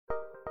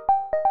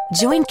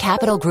Join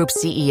Capital Group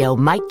CEO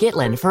Mike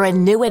Gitlin for a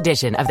new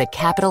edition of the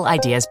Capital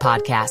Ideas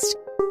Podcast.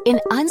 In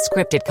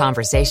unscripted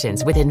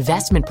conversations with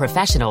investment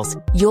professionals,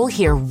 you'll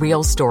hear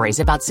real stories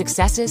about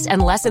successes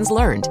and lessons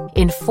learned,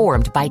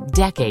 informed by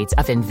decades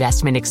of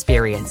investment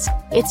experience.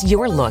 It's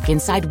your look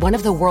inside one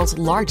of the world's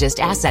largest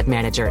asset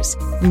managers.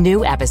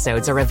 New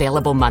episodes are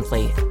available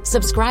monthly.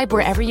 Subscribe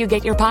wherever you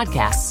get your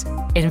podcasts.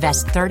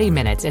 Invest 30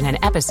 minutes in an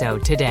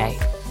episode today.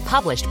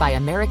 Published by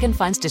American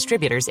Funds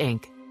Distributors,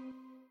 Inc.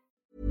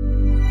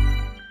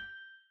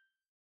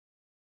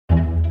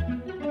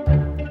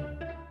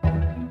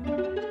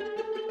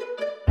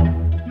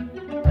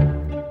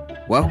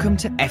 Welcome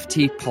to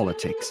FT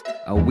Politics,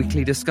 a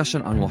weekly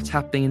discussion on what's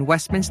happening in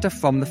Westminster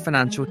from the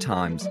Financial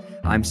Times.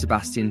 I'm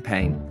Sebastian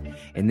Payne.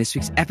 In this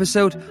week's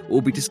episode,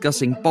 we'll be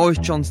discussing Boris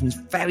Johnson's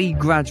very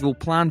gradual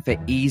plan for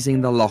easing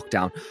the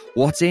lockdown,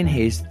 what's in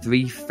his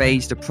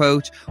three-phased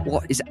approach,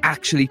 what is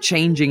actually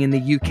changing in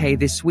the UK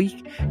this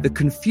week, the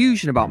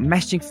confusion about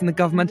messaging from the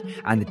government,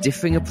 and the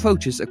differing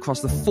approaches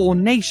across the four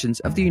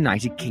nations of the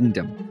United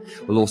Kingdom.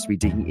 We'll also be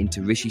digging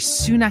into Rishi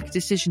Sunak's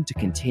decision to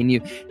continue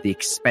the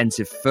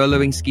expensive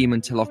furloughing scheme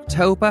until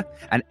October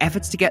and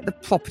efforts to get the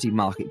property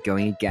market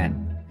going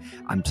again.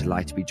 I'm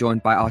delighted to be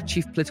joined by our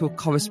chief political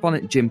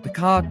correspondent Jim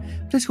Pickard,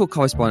 political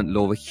correspondent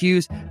Laura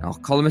Hughes, and our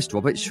columnist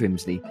Robert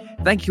Shrimsley.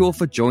 Thank you all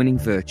for joining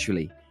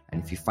virtually.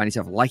 And if you find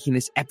yourself liking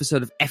this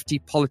episode of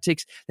FT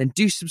Politics, then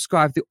do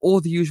subscribe to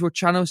all the usual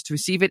channels to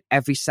receive it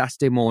every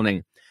Saturday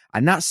morning.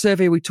 And that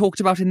survey we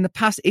talked about in the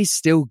past is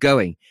still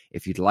going.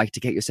 If you'd like to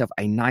get yourself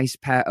a nice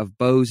pair of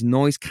Bose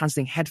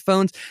noise-cancelling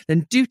headphones,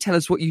 then do tell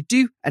us what you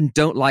do and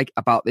don't like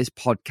about this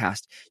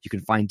podcast. You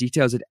can find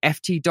details at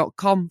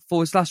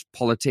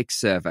ft.com/politics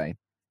survey.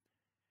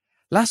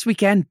 Last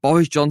weekend,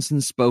 Boris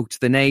Johnson spoke to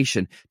the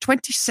nation.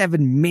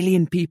 27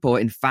 million people,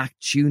 in fact,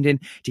 tuned in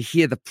to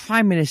hear the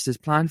Prime Minister's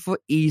plan for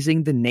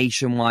easing the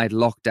nationwide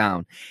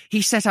lockdown.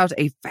 He set out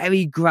a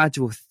very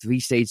gradual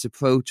three-stage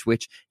approach,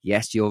 which,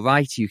 yes, you're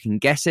right, you can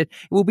guess it,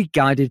 will be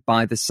guided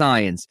by the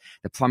science.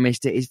 The Prime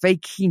Minister is very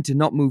keen to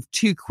not move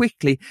too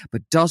quickly,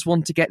 but does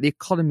want to get the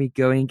economy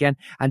going again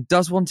and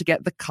does want to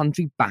get the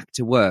country back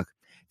to work.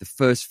 The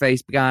first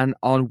phase began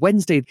on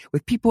Wednesday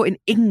with people in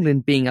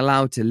England being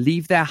allowed to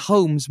leave their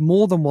homes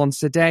more than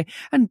once a day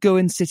and go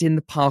and sit in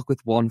the park with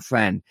one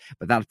friend.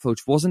 But that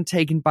approach wasn't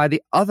taken by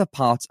the other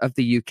parts of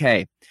the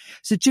UK.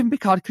 So Jim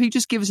Pickard, could you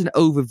just give us an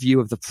overview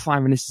of the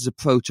Prime Minister's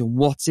approach and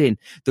what's in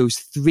those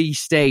three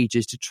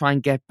stages to try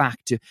and get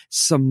back to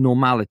some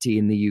normality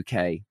in the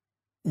UK?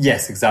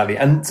 Yes, exactly.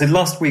 And so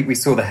last week we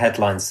saw the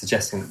headlines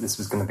suggesting that this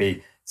was going to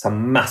be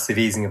some massive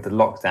easing of the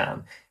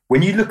lockdown.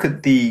 When you look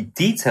at the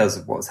details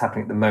of what's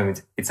happening at the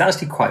moment, it's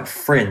actually quite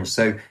fringe.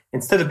 So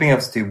instead of being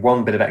able to do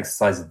one bit of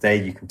exercise a day,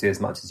 you can do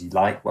as much as you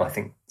like. Well, I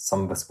think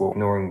some of us were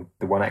ignoring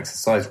the one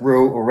exercise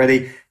rule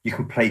already. You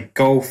can play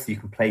golf, you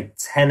can play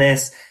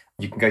tennis,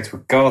 you can go to a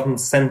garden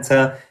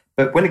centre.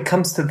 But when it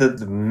comes to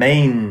the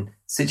main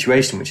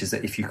situation, which is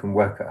that if you can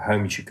work at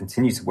home, you should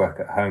continue to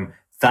work at home,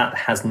 that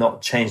has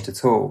not changed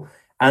at all.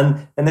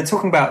 And they're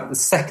talking about the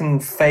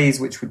second phase,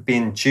 which would be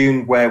in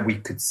June, where we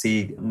could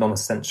see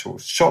non-essential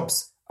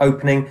shops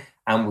opening,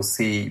 and we'll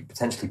see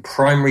potentially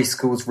primary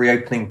schools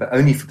reopening, but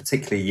only for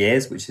particular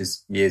years, which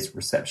is years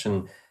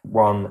reception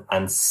 1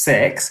 and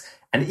 6.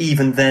 And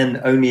even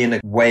then, only in a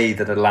way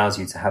that allows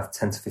you to have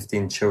 10 to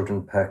 15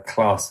 children per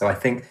class. So I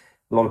think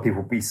a lot of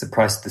people will be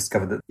surprised to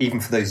discover that even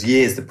for those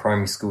years, the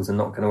primary schools are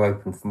not going to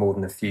open for more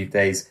than a few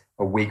days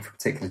a week for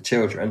particular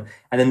children.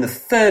 And then the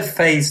third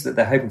phase that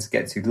they're hoping to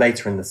get to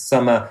later in the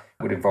summer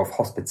would involve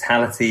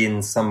hospitality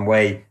in some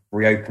way,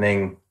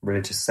 reopening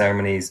religious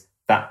ceremonies,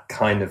 that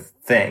kind of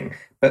thing.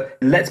 But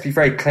let's be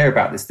very clear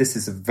about this. This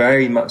is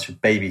very much a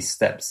baby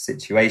steps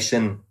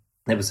situation.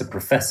 There was a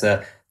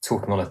professor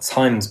talking on a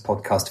Times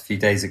podcast a few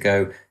days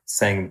ago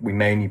saying we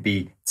may only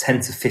be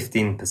 10 to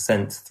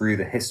 15% through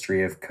the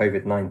history of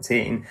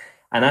COVID-19.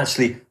 And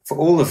actually, for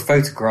all the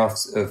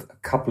photographs of a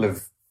couple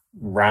of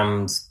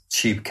rams,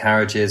 tube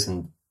carriages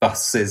and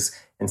buses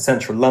in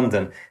central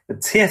London, the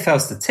TfL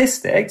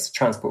statistics,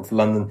 Transport for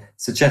London,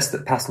 suggest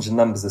that passenger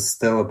numbers are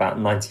still about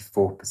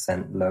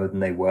 94% lower than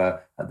they were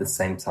at the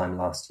same time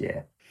last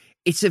year.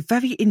 It's a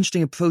very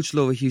interesting approach,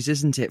 Laura Hughes,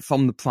 isn't it,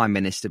 from the Prime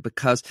Minister?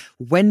 Because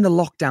when the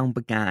lockdown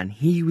began,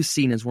 he was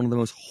seen as one of the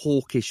most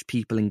hawkish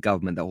people in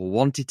government that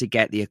wanted to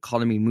get the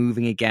economy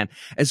moving again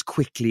as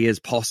quickly as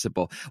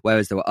possible.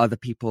 Whereas there were other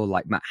people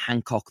like Matt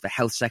Hancock, the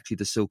health secretary,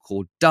 the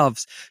so-called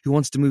Doves, who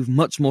wants to move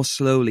much more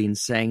slowly in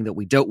saying that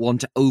we don't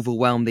want to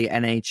overwhelm the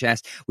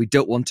NHS, we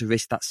don't want to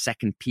risk that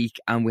second peak,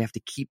 and we have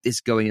to keep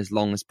this going as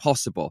long as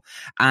possible.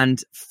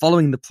 And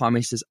following the Prime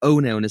Minister's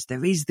own illness,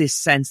 there is this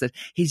sense that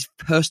his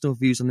personal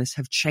views on this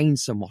have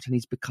changed somewhat and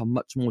he's become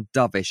much more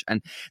dovish.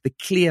 And the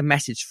clear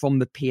message from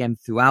the PM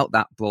throughout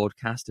that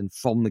broadcast and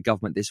from the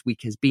government this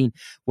week has been,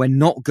 we're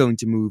not going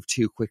to move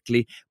too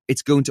quickly.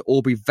 It's going to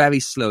all be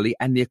very slowly,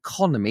 and the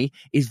economy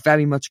is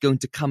very much going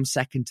to come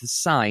second to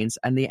science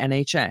and the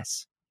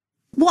NHS.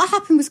 What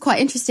happened was quite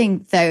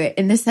interesting, though,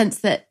 in the sense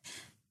that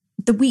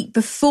the week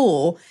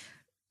before,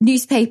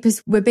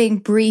 newspapers were being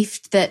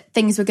briefed that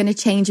things were going to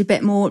change a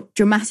bit more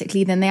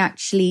dramatically than they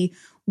actually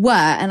were.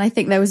 And I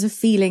think there was a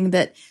feeling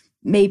that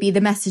maybe the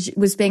message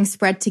was being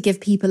spread to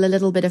give people a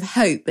little bit of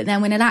hope. But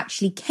then when it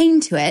actually came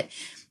to it,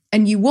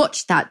 and you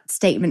watched that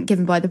statement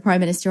given by the Prime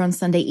Minister on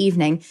Sunday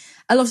evening,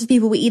 a lot of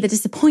people were either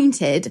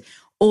disappointed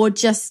or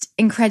just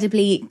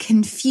incredibly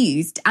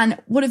confused. And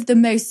one of the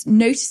most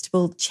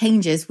noticeable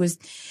changes was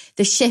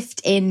the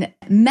shift in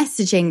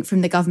messaging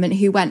from the government,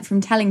 who went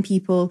from telling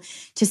people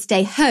to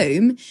stay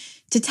home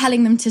to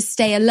telling them to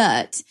stay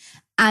alert.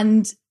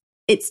 And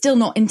it's still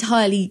not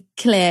entirely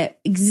clear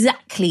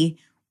exactly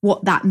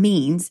what that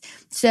means.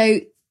 So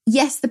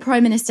yes, the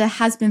Prime Minister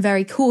has been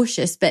very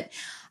cautious, but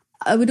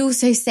I would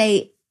also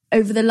say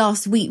over the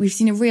last week, we've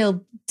seen a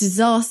real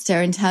disaster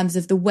in terms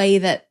of the way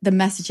that the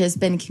message has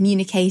been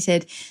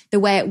communicated, the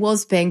way it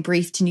was being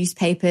briefed to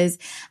newspapers,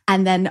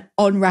 and then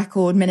on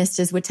record,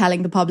 ministers were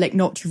telling the public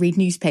not to read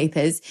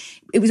newspapers.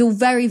 It was all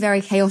very,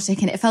 very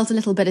chaotic, and it felt a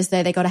little bit as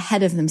though they got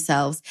ahead of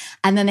themselves,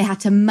 and then they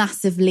had to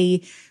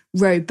massively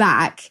row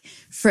back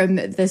from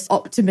this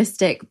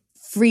optimistic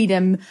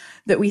freedom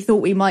that we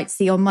thought we might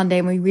see on Monday,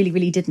 and we really,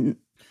 really didn't.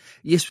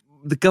 Yes,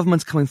 the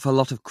government's coming for a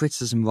lot of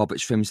criticism, Robert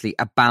Shrimsley,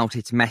 about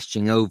its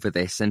messaging over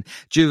this. And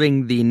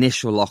during the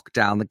initial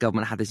lockdown, the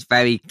government had this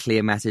very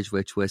clear message,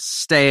 which was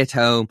stay at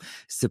home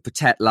to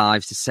protect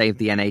lives, to save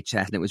the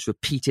NHS. And it was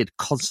repeated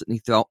constantly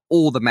throughout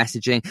all the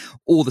messaging,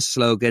 all the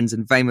slogans,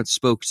 and very much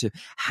spoke to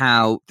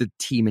how the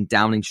team in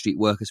Downing Street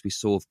workers we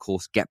saw, of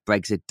course, get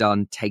Brexit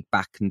done, take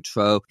back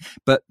control.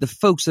 But the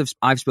folks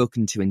I've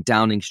spoken to in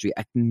Downing Street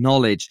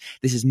acknowledge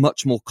this is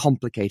much more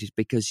complicated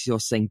because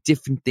you're saying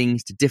different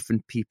things to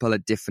different people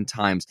at different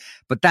times.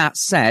 But that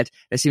said,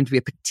 there seemed to be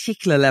a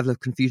particular level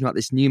of confusion about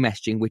this new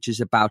messaging, which is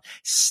about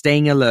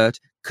staying alert,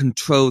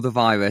 control the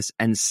virus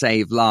and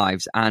save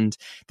lives. And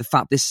the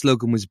fact this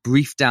slogan was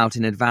briefed out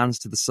in advance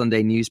to the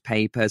Sunday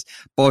newspapers,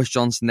 Boris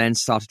Johnson then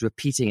started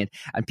repeating it,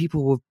 and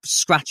people were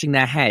scratching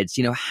their heads.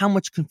 You know, how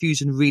much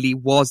confusion really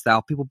was there?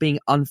 Are people being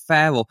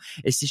unfair, or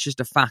is this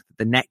just a fact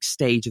that the next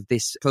stage of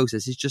this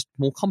process is just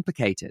more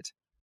complicated?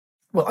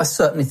 Well, I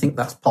certainly think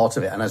that's part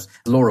of it. And as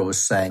Laura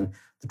was saying,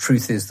 the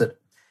truth is that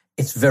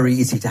it's very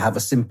easy to have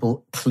a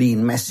simple,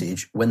 clean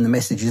message when the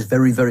message is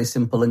very, very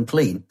simple and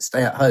clean.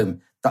 Stay at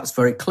home. That's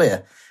very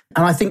clear.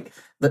 And I think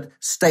that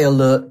stay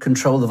alert,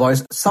 control the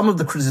virus. Some of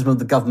the criticism of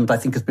the government, I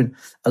think, has been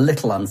a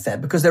little unfair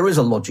because there is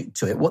a logic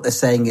to it. What they're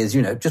saying is,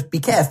 just be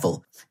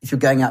careful. If you're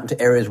going out into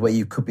areas where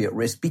you could be at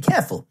risk, be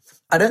careful.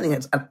 I don't think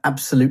it's an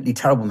absolutely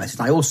terrible message.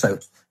 And I also,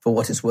 for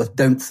what it's worth,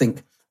 don't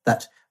think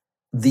that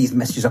these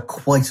messages are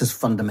quite as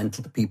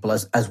fundamental to people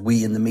as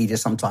we in the media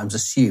sometimes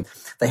assume.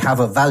 They have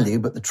a value,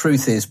 but the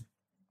truth is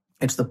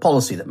it's the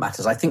policy that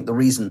matters. I think the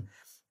reason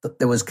that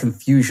there was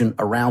confusion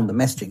around the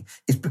messaging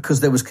is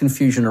because there was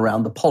confusion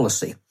around the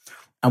policy.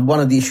 And one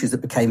of the issues that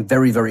became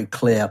very, very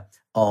clear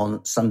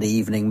on Sunday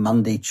evening,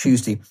 Monday,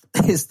 Tuesday,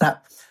 is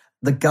that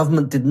the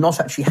government did not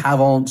actually have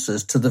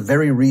answers to the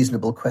very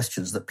reasonable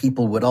questions that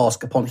people would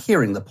ask upon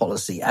hearing the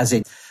policy, as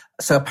in,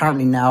 so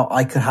apparently now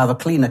I could have a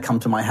cleaner come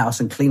to my house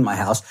and clean my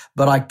house,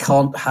 but I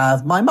can't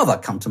have my mother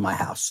come to my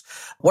house.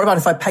 What about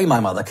if I pay my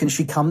mother? Can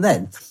she come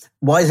then?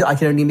 Why is it I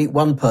can only meet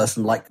one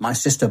person like my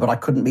sister, but I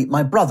couldn't meet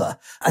my brother?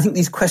 I think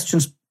these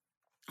questions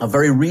are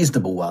very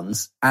reasonable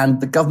ones,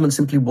 and the government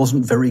simply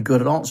wasn't very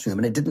good at answering them,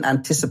 and it didn't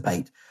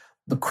anticipate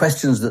the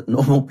questions that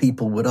normal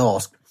people would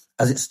ask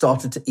as it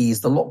started to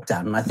ease the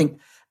lockdown. And I think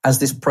as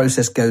this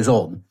process goes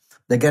on,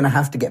 they're going to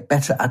have to get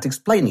better at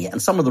explaining it.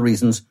 And some of the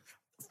reasons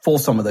for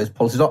some of those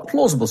policies are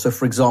plausible. So,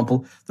 for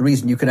example, the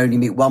reason you can only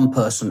meet one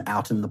person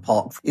out in the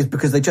park is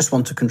because they just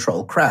want to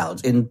control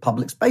crowds in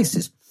public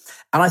spaces.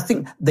 And I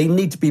think they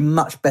need to be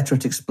much better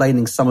at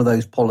explaining some of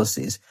those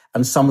policies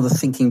and some of the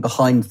thinking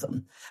behind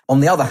them.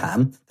 On the other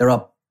hand, there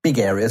are big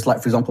areas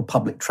like, for example,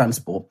 public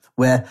transport,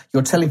 where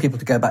you're telling people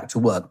to go back to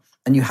work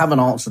and you haven't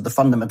answered the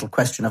fundamental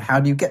question of how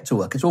do you get to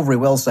work. It's all very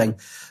well saying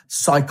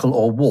cycle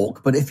or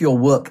walk, but if your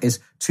work is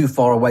too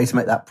far away to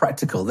make that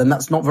practical, then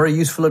that's not very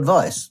useful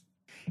advice.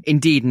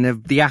 Indeed,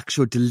 and the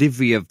actual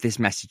delivery of this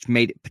message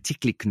made it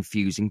particularly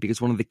confusing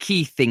because one of the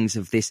key things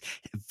of this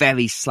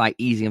very slight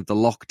easing of the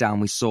lockdown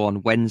we saw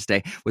on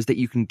Wednesday was that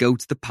you can go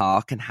to the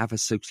park and have a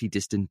socially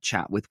distant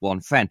chat with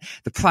one friend.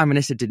 The Prime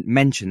Minister didn't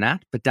mention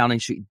that, but Downing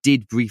Street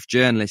did brief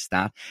journalists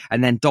that.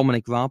 And then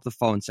Dominic Raab, the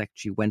Foreign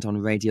Secretary, went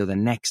on radio the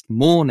next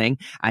morning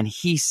and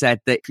he said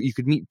that you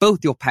could meet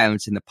both your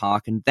parents in the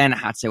park, and then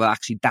had to say, well,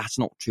 actually, that's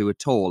not true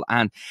at all.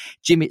 And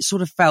Jim, it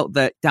sort of felt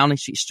that Downing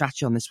Street's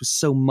strategy on this was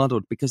so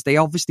muddled because they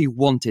obviously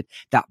wanted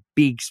that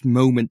big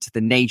moment to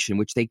the nation,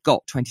 which they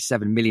got.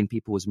 27 million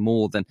people was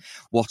more than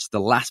watched the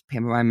last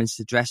Prime Minister's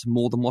address,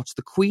 more than watched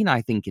the Queen,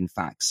 I think, in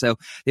fact. So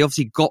they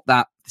obviously got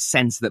that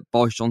sense that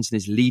Boris Johnson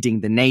is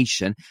leading the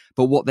nation.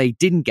 But what they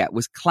didn't get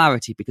was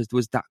clarity, because there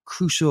was that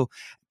crucial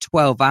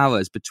 12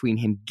 hours between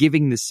him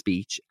giving the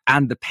speech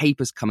and the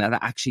papers coming out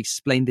that actually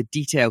explained the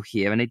detail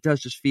here. And it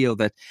does just feel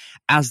that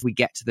as we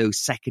get to those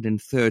second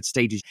and third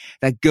stages,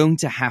 they're going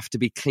to have to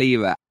be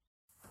clearer.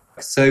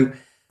 So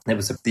there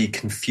was the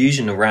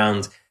confusion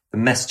around the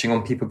messaging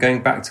on people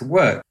going back to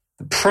work.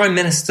 The Prime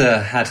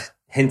Minister had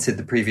hinted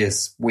the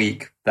previous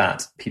week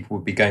that people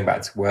would be going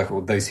back to work,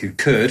 or those who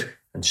could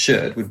and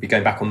should would be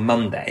going back on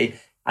Monday.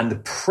 And the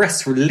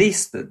press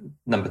release that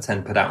Number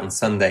 10 put out on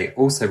Sunday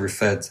also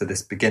referred to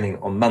this beginning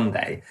on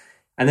Monday.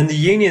 And then the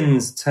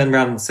unions turned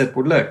around and said,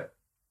 well, look,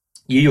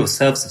 you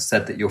yourselves have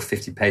said that your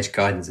 50-page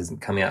guidance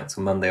isn't coming out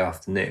till Monday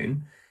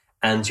afternoon,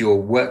 and your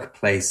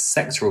workplace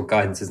sectoral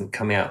guidance isn't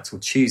coming out till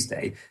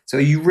Tuesday. So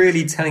are you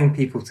really telling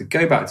people to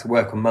go back to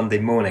work on Monday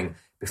morning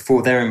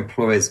before their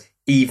employers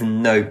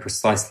even know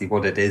precisely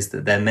what it is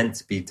that they're meant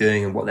to be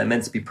doing and what they're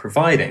meant to be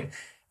providing?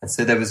 And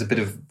so there was a bit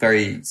of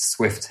very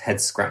swift head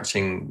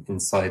scratching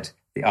inside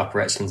the upper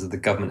echelons of the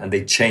government, and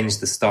they changed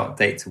the start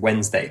date to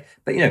Wednesday.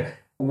 But,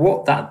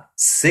 what that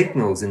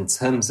signals in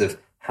terms of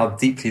how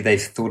deeply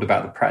they've thought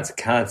about the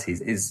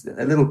practicalities is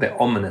a little bit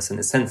ominous, and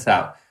it sends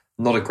out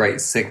not a great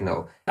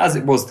signal. As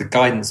it was, the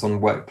guidance on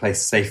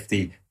workplace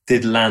safety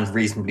did land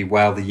reasonably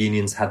well. The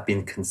unions had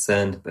been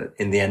concerned, but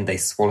in the end, they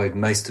swallowed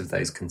most of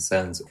those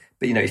concerns.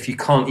 But, if you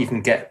can't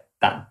even get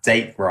that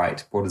date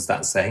right, what does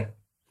that say?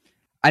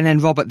 And then,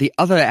 Robert, the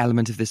other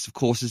element of this, of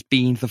course, has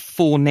been the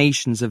four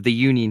nations of the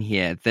union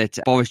here, that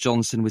Boris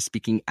Johnson was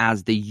speaking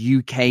as the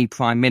UK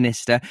Prime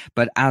Minister.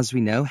 But as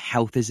we know,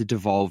 health is a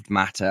devolved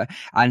matter,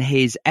 and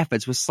his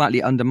efforts were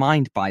slightly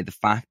undermined by the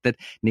fact that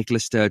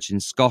Nicola Sturgeon in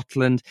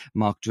Scotland,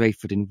 Mark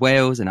Drayford in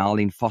Wales, and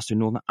Arlene Foster in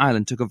Northern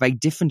Ireland took a very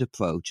different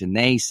approach. And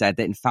they said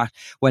that, in fact,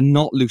 we're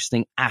not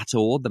loosening at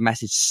all. The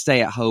message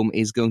stay at home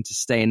is going to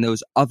stay in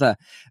those other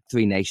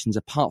three nations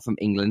apart from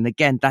England. And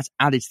again, that's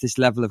added to this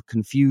level of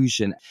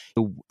confusion.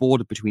 The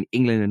border between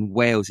England and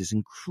Wales is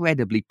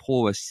incredibly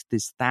porous.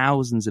 There's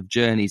thousands of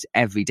journeys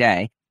every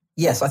day.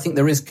 Yes, I think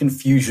there is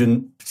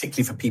confusion,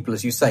 particularly for people,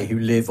 as you say, who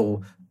live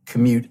or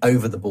commute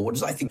over the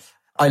borders. I think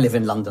I live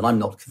in London, I'm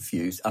not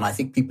confused. And I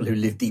think people who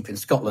live deep in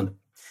Scotland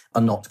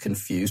are not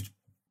confused.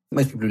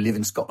 Most people who live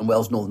in Scotland,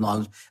 Wales, Northern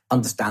Ireland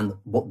understand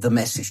what the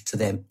message to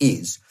them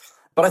is.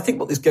 But I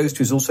think what this goes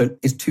to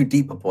is two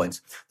deeper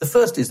points. The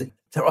first is that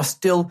there are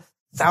still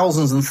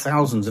thousands and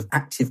thousands of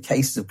active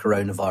cases of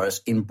coronavirus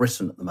in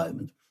Britain at the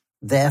moment.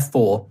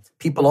 Therefore,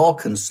 people are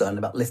concerned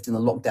about lifting the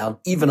lockdown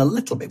even a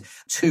little bit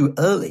too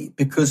early,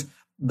 because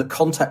the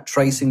contact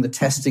tracing, the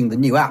testing, the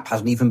new app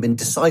hasn't even been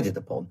decided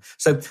upon.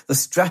 So the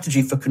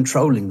strategy for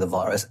controlling the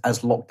virus as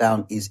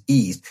lockdown is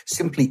eased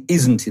simply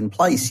isn't in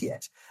place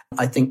yet.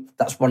 I think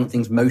that's one of the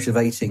things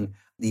motivating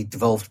the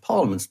devolved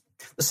parliaments.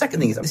 The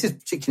second thing is that this is,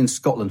 particularly in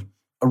Scotland,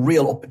 a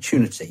real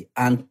opportunity.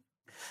 And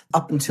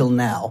up until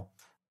now,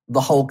 the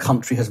whole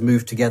country has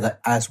moved together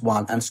as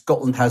one, and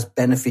Scotland has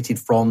benefited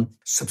from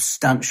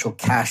substantial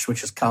cash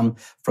which has come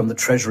from the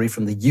Treasury,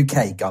 from the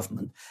UK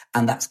government,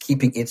 and that's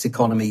keeping its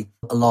economy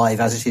alive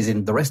as it is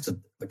in the rest of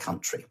the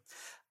country.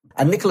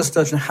 And Nicola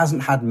Sturgeon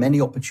hasn't had many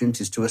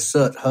opportunities to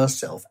assert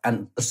herself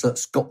and assert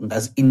Scotland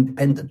as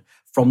independent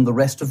from the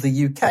rest of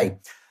the UK.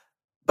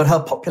 But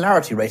her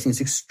popularity rating is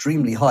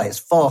extremely high. It's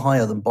far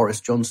higher than Boris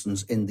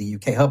Johnson's in the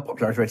UK. Her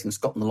popularity rating in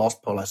Scotland, the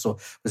last poll I saw,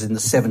 was in the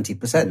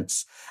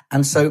 70%.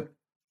 And so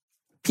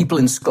people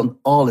in Scotland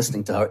are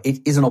listening to her.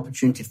 It is an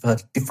opportunity for her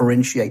to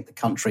differentiate the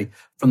country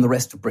from the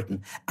rest of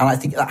Britain. And I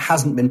think that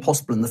hasn't been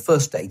possible in the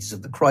first stages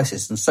of the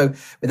crisis. And so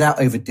without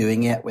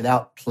overdoing it,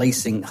 without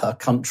placing her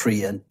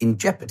country in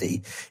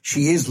jeopardy,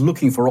 she is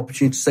looking for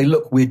opportunity to say,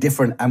 look, we're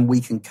different and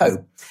we can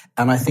cope.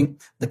 And I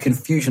think the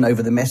confusion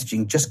over the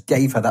messaging just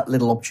gave her that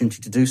little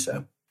opportunity to do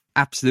so.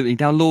 Absolutely.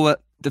 Now, Laura,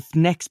 the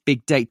next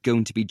big date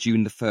going to be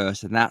June the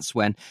 1st, and that's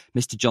when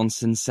Mr.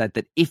 Johnson said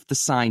that if the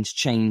signs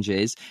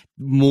changes,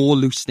 more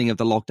loosening of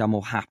the lockdown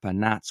will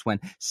happen. That's when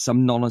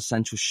some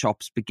non-essential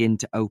shops begin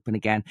to open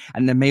again.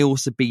 And there may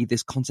also be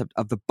this concept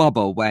of the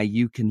bubble where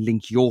you can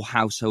link your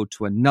household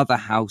to another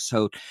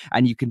household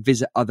and you can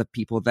visit other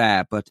people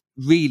there. But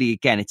really,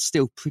 again, it's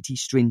still pretty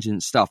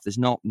stringent stuff. There's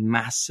not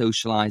mass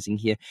socializing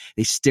here.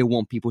 They still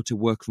want people to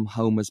work from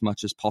home as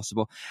much as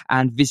possible.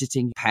 And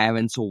visiting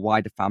parents or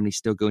wider family is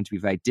still going to be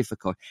very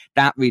difficult.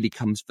 That really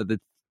comes for the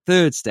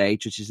third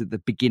stage, which is at the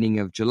beginning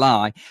of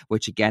July,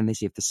 which again, they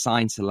say if the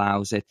science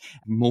allows it,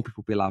 more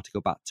people will be allowed to go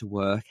back to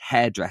work.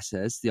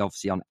 Hairdressers, they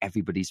obviously on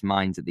everybody's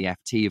minds at the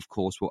FT, of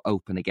course, will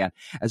open again,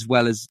 as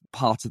well as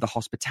part of the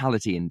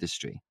hospitality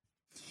industry.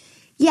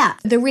 Yeah,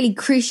 the really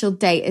crucial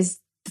date is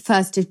the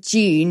 1st of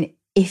June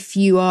if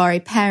you are a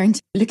parent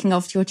looking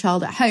after your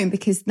child at home,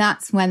 because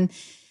that's when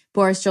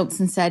Boris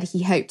Johnson said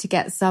he hoped to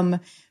get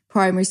some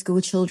primary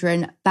school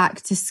children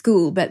back to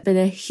school. But been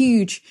a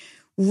huge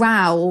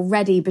row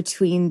already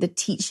between the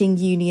teaching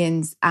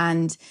unions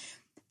and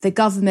the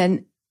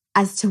government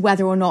as to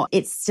whether or not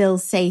it's still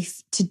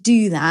safe to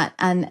do that.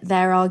 And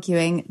they're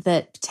arguing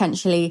that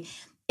potentially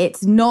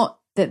it's not,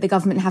 that the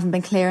government haven't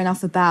been clear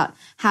enough about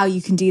how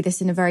you can do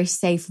this in a very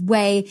safe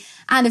way.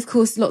 And of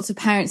course, lots of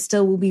parents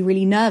still will be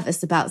really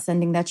nervous about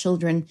sending their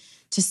children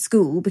to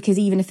school, because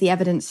even if the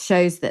evidence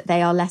shows that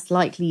they are less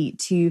likely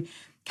to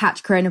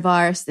catch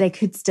coronavirus, they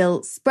could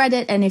still spread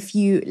it. And if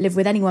you live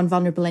with anyone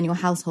vulnerable in your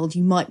household,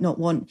 you might not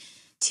want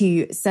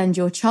to send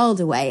your child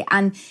away.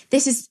 And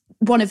this is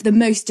one of the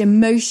most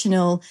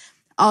emotional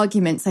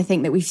arguments, I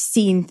think, that we've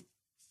seen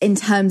in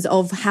terms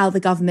of how the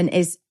government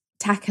is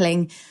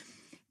tackling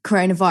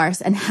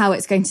coronavirus and how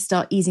it's going to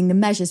start easing the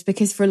measures,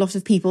 because for a lot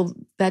of people,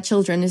 their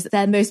children is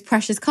their most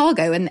precious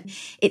cargo. And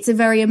it's a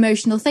very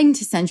emotional thing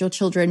to send your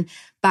children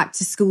back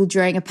to school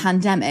during a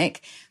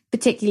pandemic,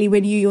 particularly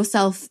when you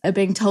yourself are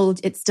being told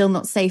it's still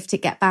not safe to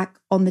get back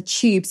on the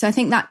tube. So I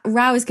think that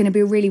row is going to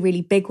be a really,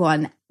 really big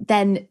one.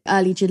 Then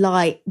early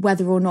July,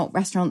 whether or not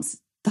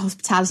restaurants, the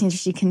hospitality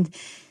industry can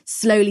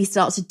slowly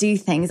start to do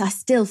things, I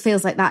still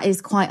feels like that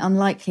is quite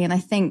unlikely. And I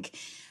think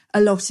a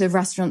lot of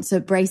restaurants are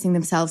bracing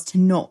themselves to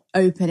not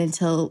open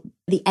until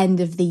the end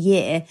of the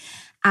year.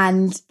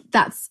 And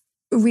that's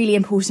a really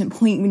important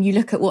point when you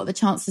look at what the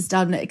Chancellor's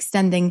done at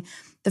extending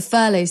the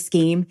furlough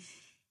scheme.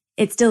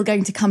 It's still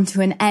going to come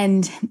to an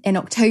end in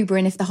October.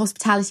 And if the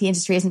hospitality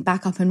industry isn't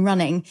back up and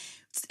running,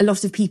 a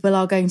lot of people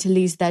are going to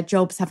lose their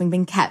jobs, having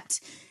been kept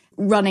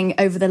running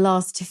over the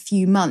last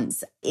few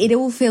months. It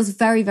all feels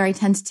very, very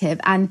tentative.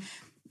 And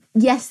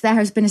yes, there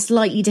has been a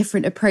slightly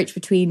different approach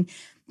between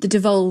the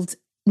devolved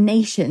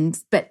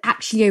nations, but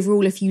actually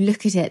overall, if you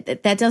look at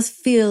it, there does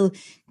feel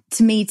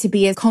to me to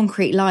be a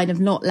concrete line of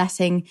not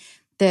letting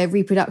the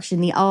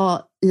reproduction, the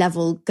R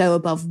level, go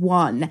above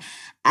 1.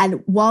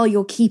 And while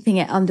you're keeping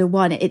it under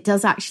 1, it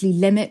does actually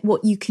limit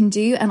what you can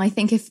do. And I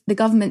think if the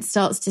government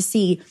starts to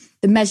see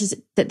the measures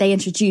that they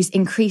introduce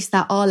increase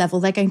that R level,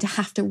 they're going to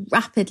have to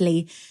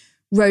rapidly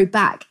row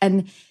back.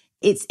 And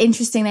it's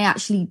interesting they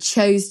actually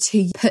chose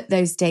to put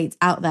those dates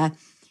out there,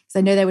 because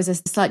I know there was a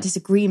slight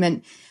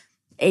disagreement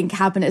in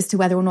Cabinet as to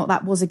whether or not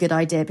that was a good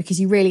idea,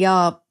 because you really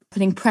are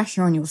putting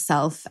pressure on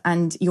yourself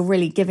and you're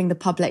really giving the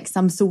public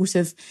some sort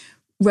of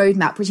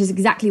roadmap, which is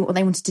exactly what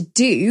they wanted to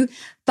do.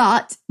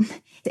 But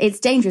it's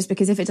dangerous,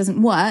 because if it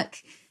doesn't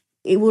work,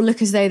 it will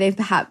look as though they've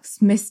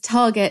perhaps missed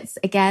targets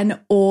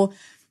again, or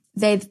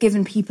they've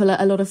given people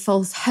a lot of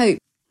false hope.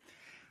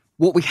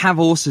 What we have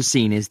also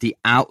seen is the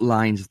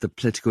outlines of the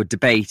political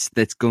debate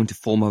that's going to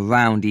form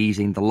around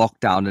easing the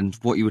lockdown. And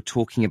what you were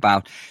talking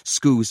about,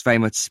 schools very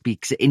much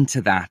speaks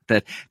into that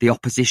the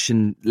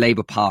opposition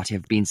Labour Party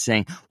have been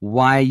saying,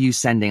 why are you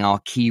sending our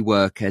key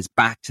workers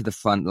back to the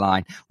front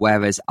line,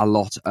 whereas a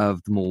lot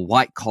of the more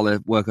white-collar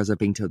workers are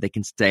being told they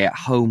can stay at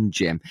home,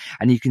 Jim?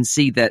 And you can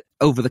see that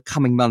over the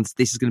coming months,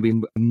 this is going to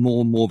be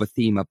more and more of a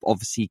theme.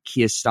 Obviously,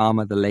 Keir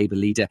Starmer, the Labour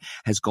leader,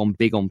 has gone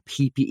big on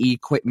PPE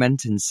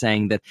equipment and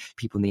saying that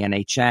people in the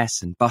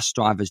NHS and bus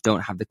drivers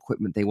don't have the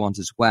equipment they want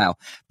as well.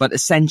 But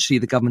essentially,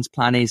 the government's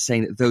plan is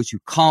saying that those who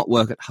can't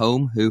work at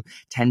home, who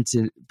tend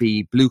to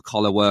be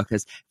blue-collar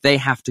workers, they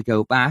have to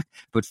go back.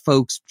 But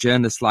folks,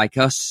 journalists like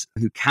us,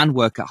 who can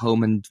work at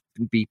home and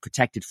be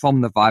protected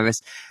from the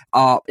virus,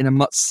 are in a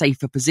much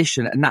safer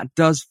position. And that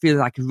does feel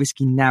like a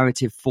risky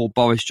narrative for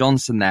Boris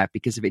Johnson there,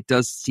 because if it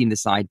does seem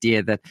this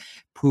idea that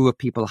poorer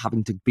people are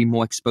having to be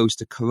more exposed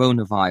to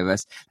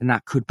coronavirus, then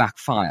that could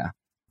backfire.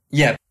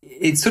 Yeah,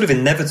 it's sort of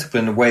inevitable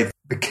in a way,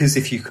 because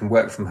if you can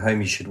work from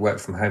home, you should work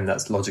from home.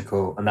 That's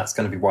logical, and that's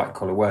going to be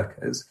white-collar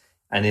workers.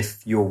 And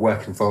if your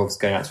work involves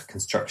going out to a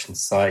construction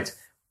site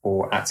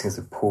or acting as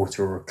a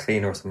porter or a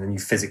cleaner or something, then you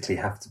physically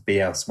have to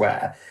be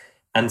elsewhere.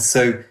 And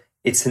so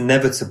it's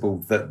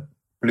inevitable that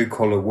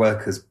blue-collar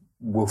workers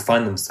will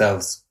find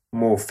themselves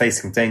more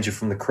facing danger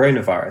from the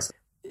coronavirus.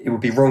 It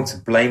would be wrong to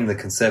blame the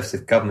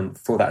Conservative government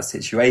for that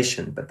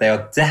situation, but they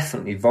are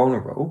definitely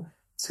vulnerable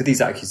to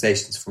these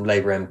accusations from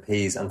Labour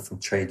MPs and from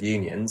trade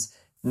unions.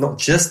 Not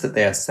just that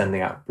they are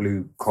sending out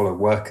blue-collar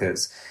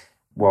workers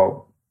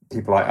while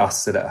people like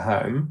us sit at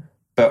home,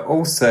 but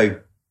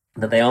also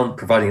that they aren't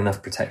providing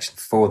enough protection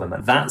for them.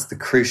 And that's the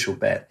crucial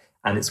bit.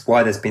 And it's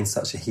why there's been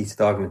such a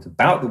heated argument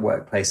about the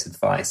workplace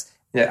advice.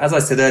 You know, as I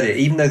said earlier,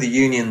 even though the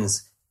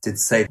unions did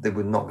say they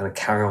were not going to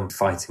carry on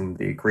fighting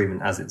the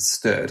agreement as it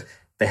stood,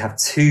 they have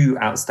two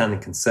outstanding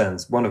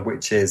concerns, one of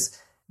which is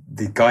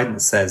the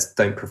guidance says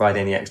don't provide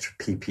any extra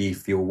PPE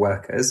for your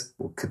workers.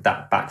 Or could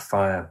that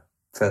backfire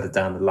further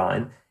down the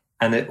line?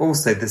 And it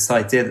also this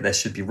idea that there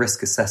should be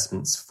risk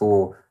assessments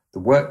for the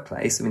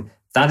workplace. I mean,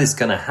 that is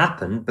going to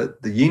happen,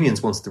 but the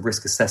unions wanted the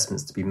risk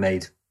assessments to be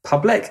made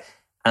public.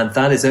 And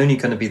that is only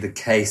going to be the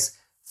case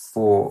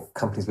for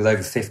companies with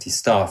over 50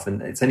 staff.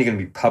 And it's only going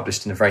to be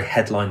published in a very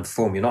headline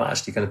form. You're not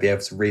actually going to be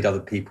able to read other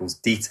people's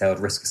detailed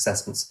risk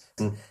assessments.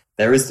 And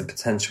there is the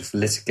potential for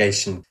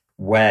litigation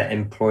where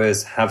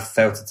employers have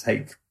failed to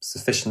take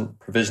sufficient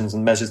provisions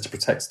and measures to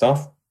protect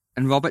staff.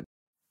 And Robert?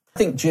 I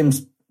think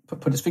Jim's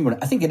put his finger on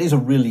it. I think it is a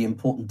really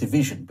important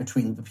division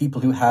between the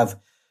people who have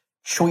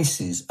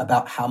choices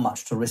about how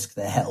much to risk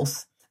their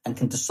health and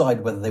can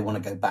decide whether they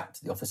want to go back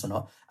to the office or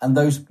not, and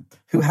those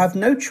who have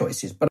no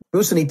choices. But we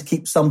also need to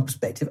keep some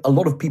perspective. A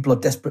lot of people are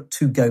desperate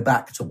to go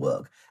back to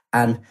work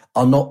and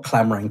are not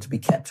clamouring to be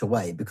kept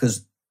away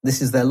because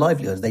this is their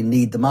livelihood. They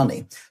need the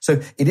money.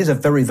 So it is a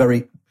very,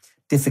 very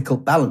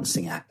difficult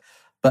balancing act.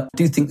 But I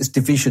do think this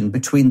division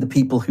between the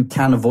people who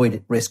can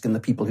avoid risk and the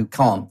people who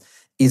can't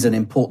is an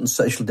important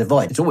social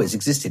divide. It's always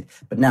existed,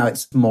 but now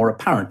it's more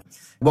apparent.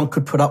 One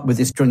could put up with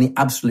this during the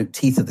absolute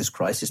teeth of this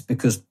crisis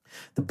because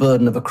the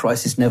burden of a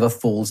crisis never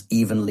falls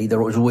evenly.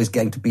 There is always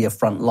going to be a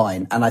front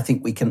line. And I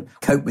think we can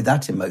cope with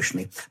that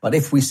emotionally. But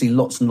if we see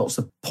lots and lots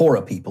of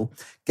poorer people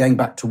going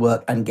back to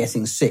work and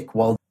getting sick,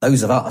 while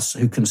those of us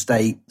who can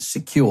stay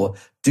secure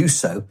do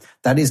so,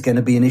 that is going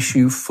to be an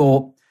issue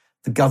for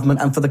the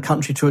government and for the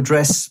country to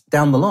address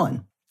down the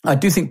line. I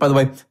do think, by the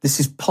way, this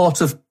is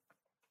part of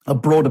a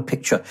broader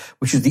picture,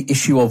 which is the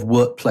issue of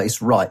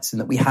workplace rights, and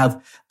that we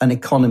have an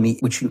economy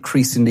which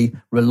increasingly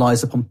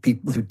relies upon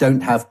people who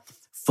don't have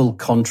full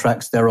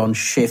contracts. They're on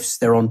shifts,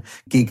 they're on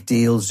gig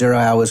deals, 0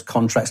 hours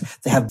contracts.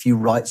 They have few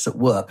rights at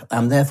work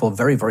and therefore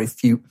very, very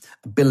few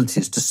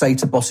abilities to say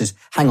to bosses,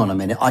 hang on a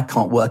minute, I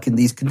can't work in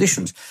these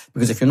conditions.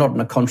 Because if you're not in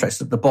a contract,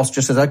 the boss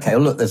just says, okay,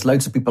 well, look, there's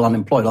loads of people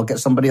unemployed. I'll get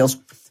somebody else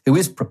who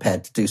is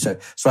prepared to do so.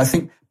 So I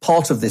think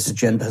part of this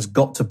agenda has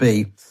got to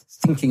be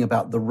thinking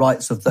about the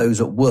rights of those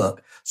at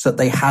work so that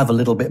they have a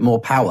little bit more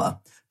power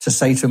to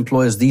say to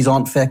employers, these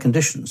aren't fair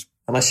conditions.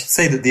 And I should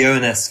say that the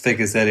ONS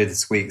figures earlier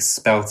this week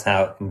spelt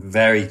out in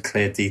very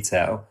clear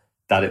detail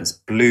that it was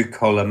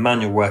blue-collar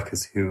manual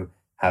workers who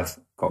have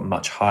got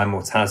much higher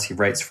mortality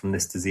rates from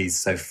this disease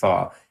so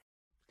far.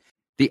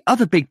 The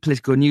other big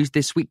political news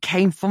this week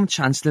came from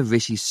Chancellor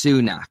Rishi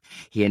Sunak.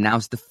 He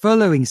announced the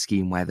furloughing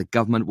scheme where the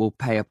government will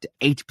pay up to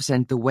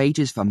 80% of the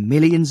wages for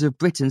millions of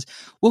Britons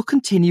will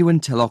continue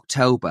until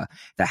October.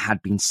 There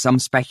had been some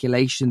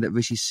speculation that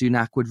Rishi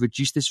Sunak would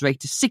reduce this rate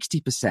to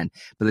 60%,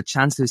 but the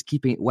Chancellor is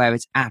keeping it where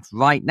it's at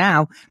right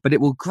now, but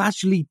it will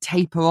gradually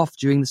taper off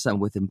during the summer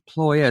with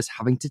employers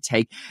having to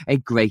take a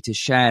greater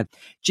share.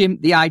 Jim,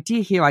 the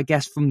idea here, I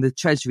guess, from the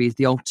Treasury is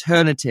the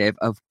alternative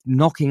of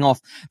knocking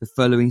off the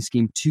furloughing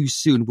scheme too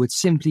soon would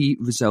simply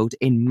result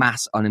in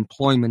mass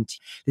unemployment.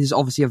 This is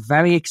obviously a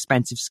very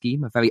expensive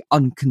scheme, a very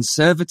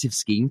unconservative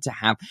scheme to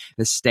have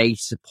the state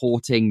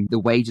supporting the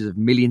wages of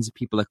millions of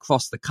people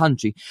across the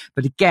country.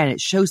 But again,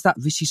 it shows that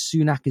Rishi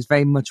Sunak is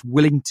very much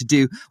willing to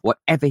do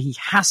whatever he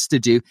has to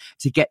do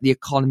to get the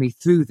economy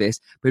through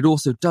this. But it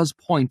also does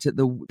point at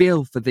the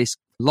bill for this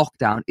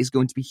lockdown is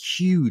going to be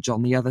huge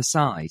on the other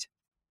side.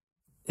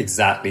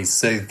 Exactly.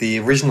 So the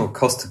original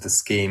cost of the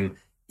scheme,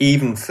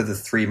 even for the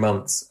 3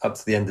 months up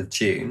to the end of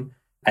June,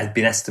 had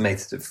been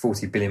estimated at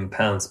 £40 billion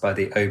by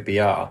the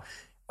OBR.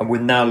 And we're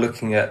now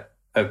looking at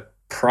a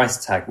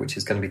price tag which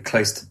is going to be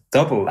close to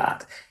double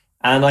that.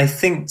 And I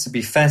think, to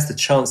be fair to the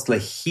Chancellor,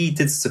 he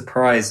did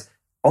surprise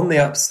on the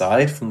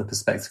upside from the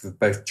perspective of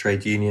both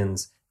trade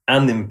unions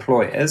and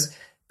employers,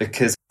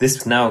 because this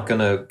is now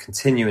going to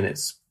continue in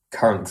its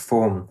current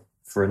form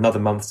for another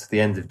month to the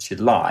end of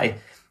July.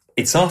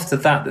 It's after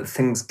that that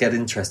things get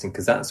interesting,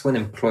 because that's when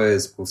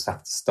employers will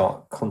have to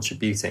start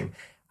contributing.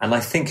 And I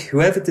think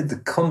whoever did the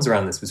comms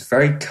around this was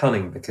very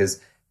cunning,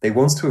 because they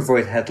wanted to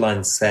avoid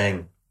headlines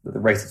saying that the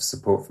rate of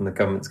support from the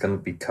government is going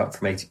to be cut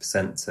from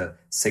 80% to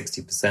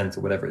 60%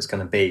 or whatever it's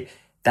going to be.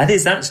 That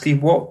is actually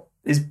what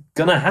is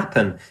going to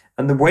happen.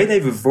 And the way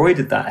they've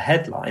avoided that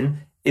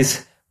headline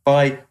is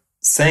by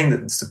saying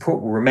that the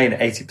support will remain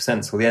at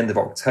 80% till the end of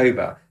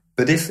October.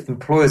 But if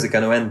employers are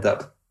going to end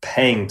up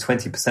paying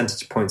 20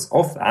 percentage points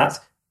off that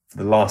for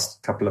the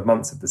last couple of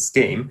months of the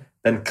scheme,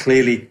 then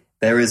clearly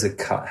there is a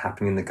cut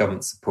happening in the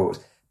government support.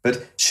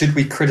 But should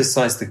we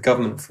criticise the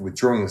government for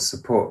withdrawing the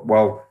support?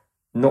 Well,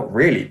 not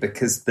really,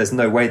 because there's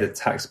no way that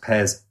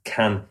taxpayers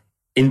can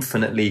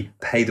infinitely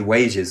pay the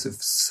wages of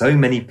so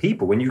many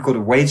people. When you've got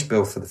a wage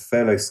bill for the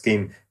furlough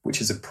scheme,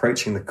 which is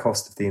approaching the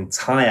cost of the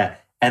entire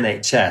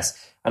NHS,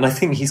 and I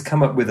think he's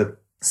come up with a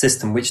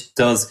system which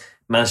does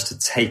manage to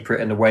taper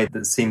it in a way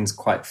that seems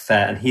quite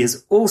fair. And he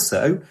has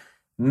also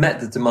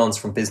met the demands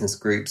from business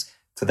groups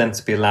for them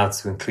to be allowed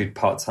to include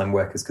part-time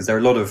workers, because there are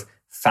a lot of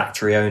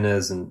factory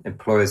owners and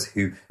employers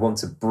who want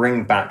to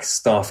bring back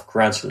staff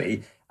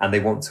gradually, and they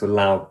want to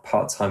allow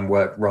part-time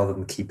work rather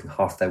than keeping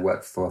half their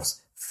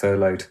workforce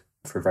furloughed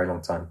for a very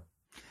long time.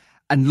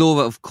 And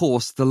Laura, of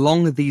course, the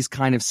longer these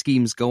kind of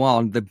schemes go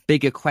on, the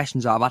bigger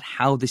questions are about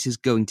how this is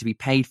going to be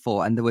paid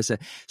for. And there was a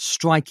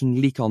striking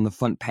leak on the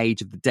front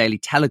page of the Daily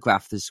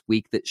Telegraph this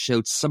week that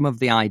showed some of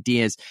the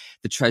ideas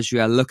the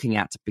Treasury are looking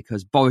at,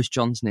 because Boris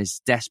Johnson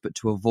is desperate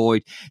to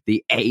avoid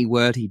the A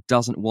word. He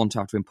doesn't want to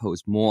have to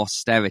impose more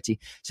austerity.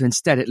 So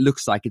instead, it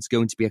looks like it's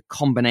going to be a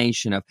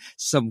combination of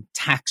some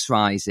tax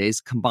rises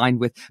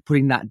combined with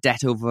putting that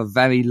debt over a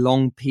very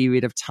long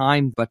period of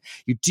time. But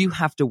you do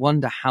have to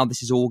wonder how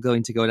this is all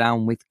going to go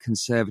down with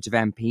Conservative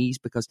MPs,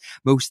 because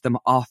most of them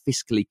are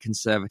fiscally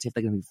conservative.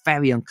 They're going to be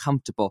very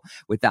uncomfortable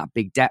with that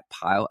big debt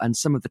pile, and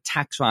some of the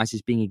tax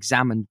rises being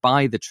examined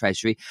by the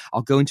Treasury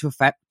are going to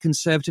affect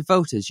Conservative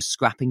voters,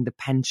 scrapping the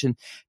pension,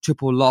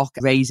 triple lock,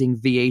 raising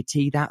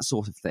VAT, that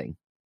sort of thing.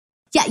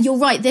 Yeah, you're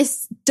right.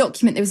 This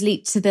document that was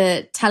leaked to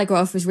the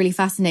Telegraph was really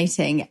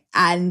fascinating.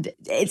 And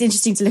it's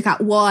interesting to look at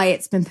why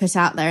it's been put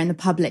out there in the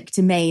public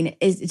domain.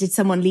 Did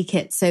someone leak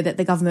it so that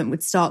the government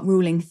would start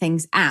ruling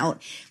things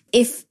out?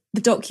 If the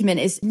document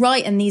is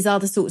right and these are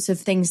the sorts of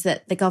things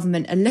that the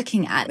government are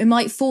looking at, it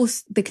might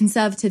force the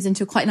Conservatives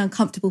into quite an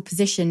uncomfortable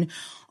position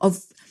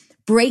of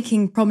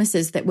breaking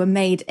promises that were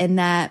made in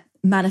their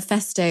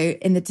manifesto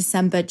in the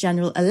December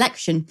general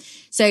election.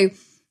 So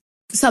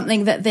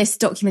something that this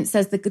document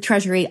says the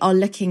Treasury are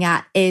looking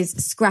at is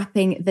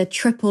scrapping the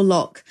triple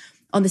lock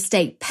on the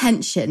state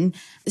pension.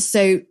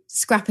 So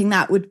scrapping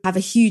that would have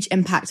a huge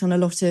impact on a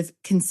lot of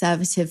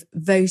Conservative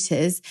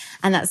voters.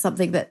 And that's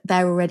something that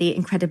they're already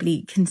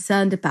incredibly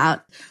concerned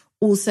about.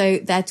 Also,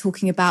 they're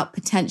talking about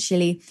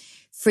potentially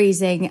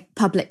freezing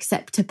public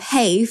sector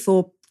pay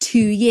for 2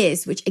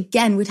 years, which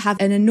again would have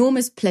an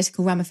enormous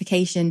political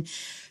ramification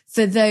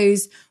for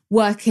those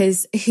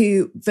workers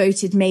who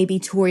voted maybe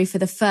Tory for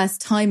the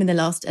first time in the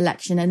last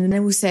election. And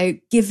then also,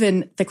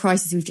 given the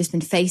crisis we've just been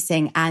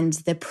facing and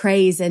the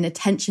praise and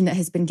attention that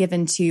has been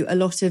given to a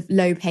lot of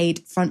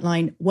low-paid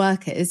frontline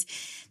workers,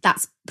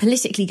 that's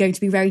politically going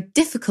to be very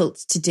difficult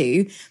to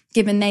do,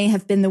 given they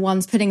have been the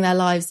ones putting their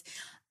lives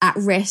at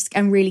risk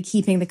and really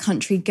keeping the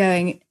country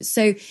going.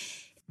 So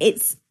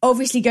it's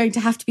obviously going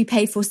to have to be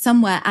paid for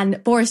somewhere.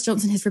 And Boris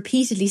Johnson has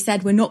repeatedly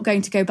said we're not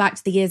going to go back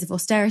to the years of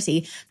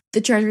austerity.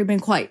 The Treasury have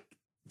been quite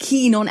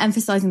keen on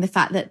emphasising the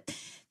fact that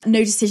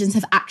no decisions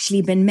have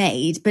actually been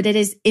made. But it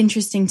is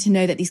interesting to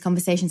know that these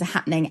conversations are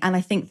happening. And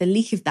I think the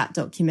leak of that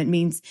document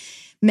means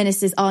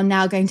ministers are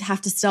now going to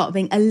have to start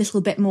being a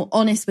little bit more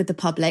honest with the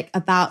public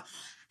about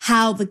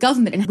how the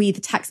government and we,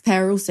 the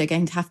taxpayer, are also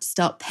going to have to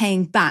start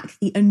paying back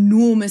the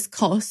enormous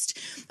cost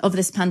of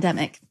this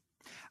pandemic.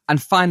 And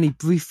finally,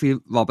 briefly,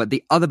 Robert,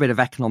 the other bit of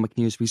economic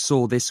news we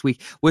saw this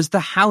week was the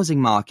housing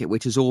market,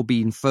 which has all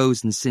been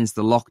frozen since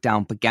the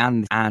lockdown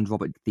began. And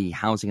Robert, the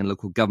Housing and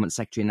Local Government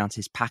Secretary, announced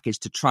his package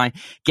to try and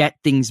get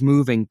things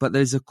moving. But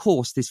there's, of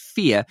course, this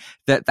fear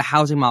that the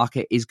housing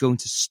market is going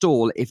to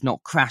stall, if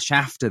not crash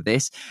after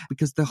this,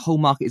 because the whole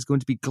market is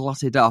going to be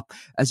glutted up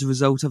as a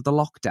result of the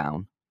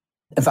lockdown.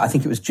 In fact, I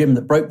think it was Jim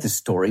that broke this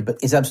story, but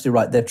he's absolutely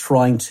right. They're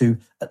trying to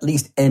at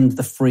least end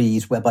the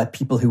freeze whereby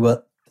people who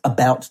were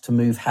about to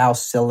move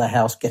house, sell their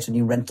house, get a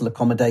new rental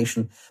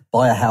accommodation,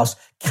 buy a house,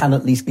 can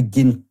at least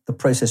begin the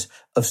process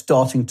of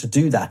starting to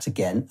do that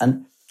again.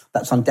 And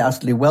that's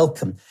undoubtedly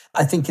welcome.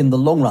 I think in the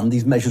long run,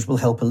 these measures will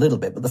help a little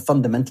bit. But the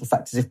fundamental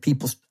fact is if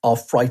people are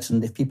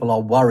frightened, if people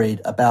are worried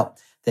about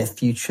their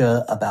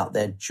future, about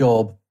their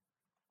job,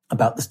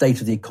 about the state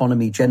of the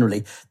economy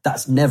generally,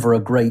 that's never a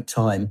great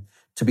time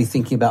to be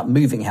thinking about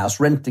moving house.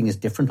 Renting is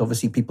different.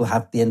 Obviously, people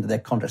have the end of their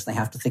contracts. They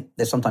have to think,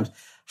 they sometimes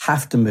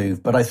have to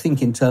move. But I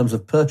think in terms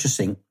of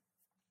purchasing,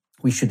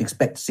 we should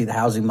expect to see the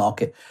housing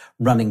market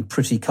running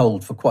pretty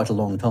cold for quite a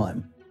long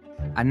time.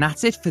 And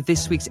that's it for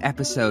this week's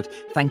episode.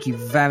 Thank you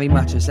very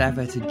much as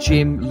ever to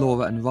Jim,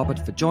 Laura and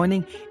Robert for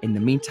joining. In the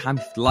meantime,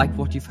 if you like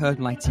what you've heard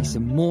and like to see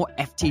some more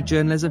FT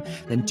journalism,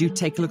 then do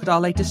take a look at our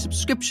latest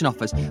subscription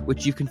offers,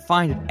 which you can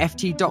find at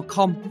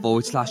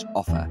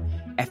ft.com/offer.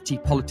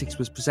 FT Politics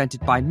was presented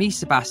by me,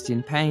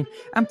 Sebastian Payne,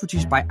 and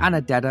produced by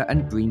Anna Dedder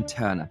and Breen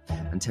Turner.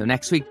 Until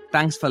next week,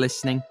 thanks for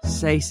listening,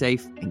 stay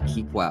safe and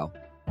keep well.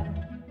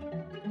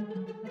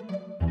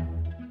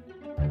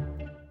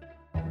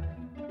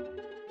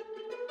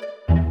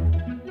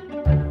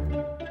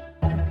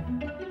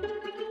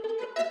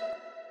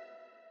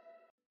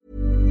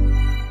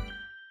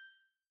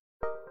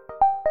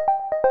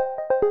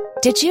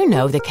 Did you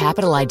know the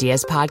Capital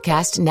Ideas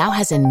podcast now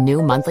has a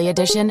new monthly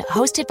edition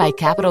hosted by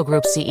Capital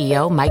Group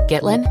CEO Mike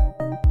Gitlin?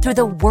 Through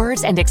the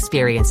words and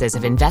experiences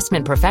of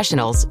investment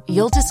professionals,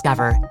 you'll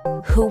discover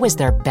who was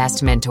their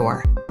best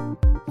mentor,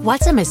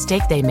 what's a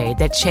mistake they made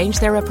that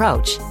changed their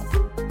approach,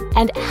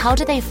 and how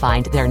do they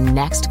find their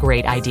next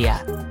great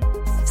idea.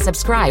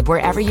 Subscribe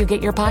wherever you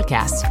get your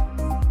podcasts.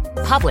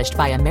 Published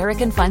by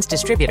American Funds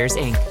Distributors,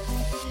 Inc.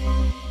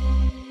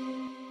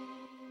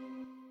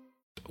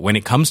 When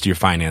it comes to your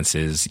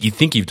finances, you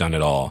think you've done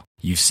it all.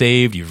 You've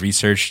saved, you've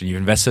researched, and you've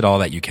invested all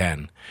that you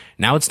can.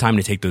 Now it's time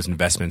to take those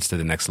investments to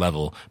the next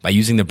level by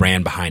using the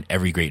brand behind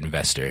every great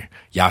investor,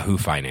 Yahoo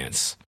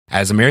Finance.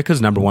 As America's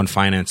 #1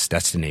 finance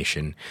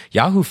destination,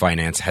 Yahoo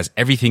Finance has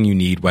everything you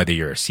need, whether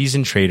you're a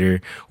seasoned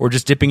trader or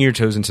just dipping your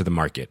toes into the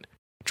market.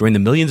 Join the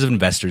millions of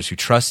investors who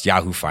trust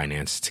Yahoo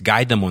Finance to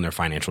guide them on their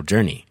financial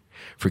journey.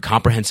 For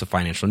comprehensive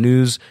financial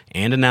news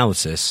and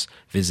analysis,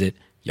 visit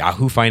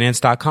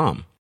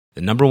yahoofinance.com. The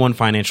 #1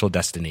 financial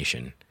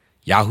destination,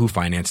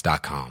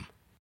 yahoofinance.com.